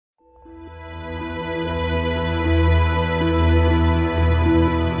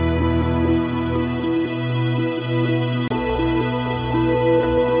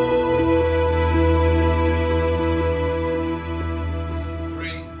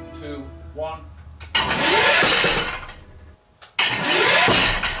1.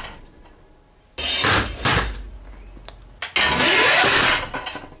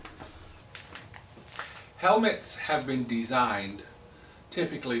 Helmets have been designed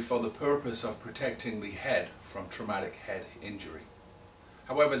typically for the purpose of protecting the head from traumatic head injury.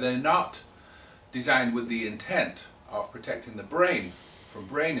 However, they're not designed with the intent of protecting the brain from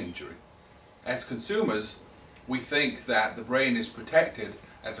brain injury. As consumers, we think that the brain is protected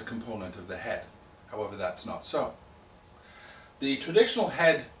as a component of the head. However, that's not so. The traditional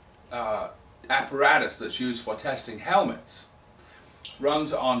head apparatus that's used for testing helmets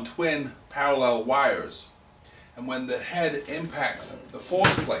runs on twin parallel wires, and when the head impacts the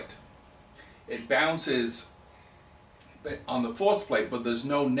force plate, it bounces on the force plate, but there's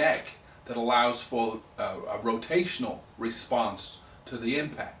no neck that allows for a rotational response to the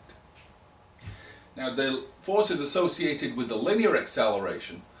impact. Now, the forces associated with the linear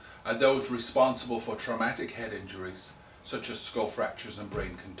acceleration are those responsible for traumatic head injuries such as skull fractures and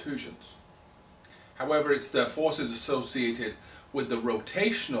brain contusions. However, it's the forces associated with the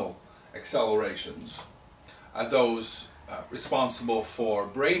rotational accelerations are those responsible for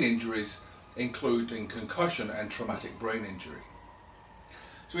brain injuries, including concussion and traumatic brain injury.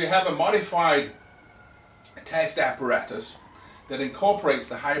 So we have a modified test apparatus that incorporates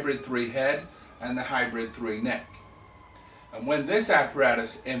the hybrid 3 head and the hybrid 3 neck. And when this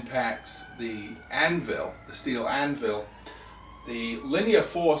apparatus impacts the anvil, the steel anvil, the linear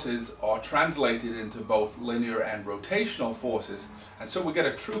forces are translated into both linear and rotational forces, and so we get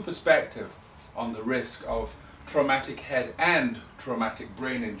a true perspective on the risk of traumatic head and traumatic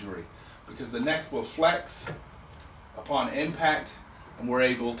brain injury, because the neck will flex upon impact and we're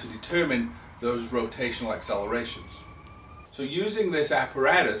able to determine those rotational accelerations. So using this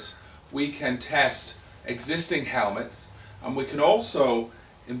apparatus, we can test existing helmets, and we can also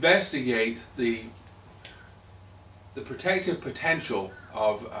investigate the protective potential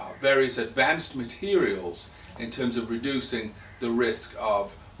of various advanced materials in terms of reducing the risk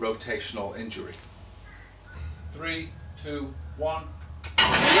of rotational injury. 3, 2, 1.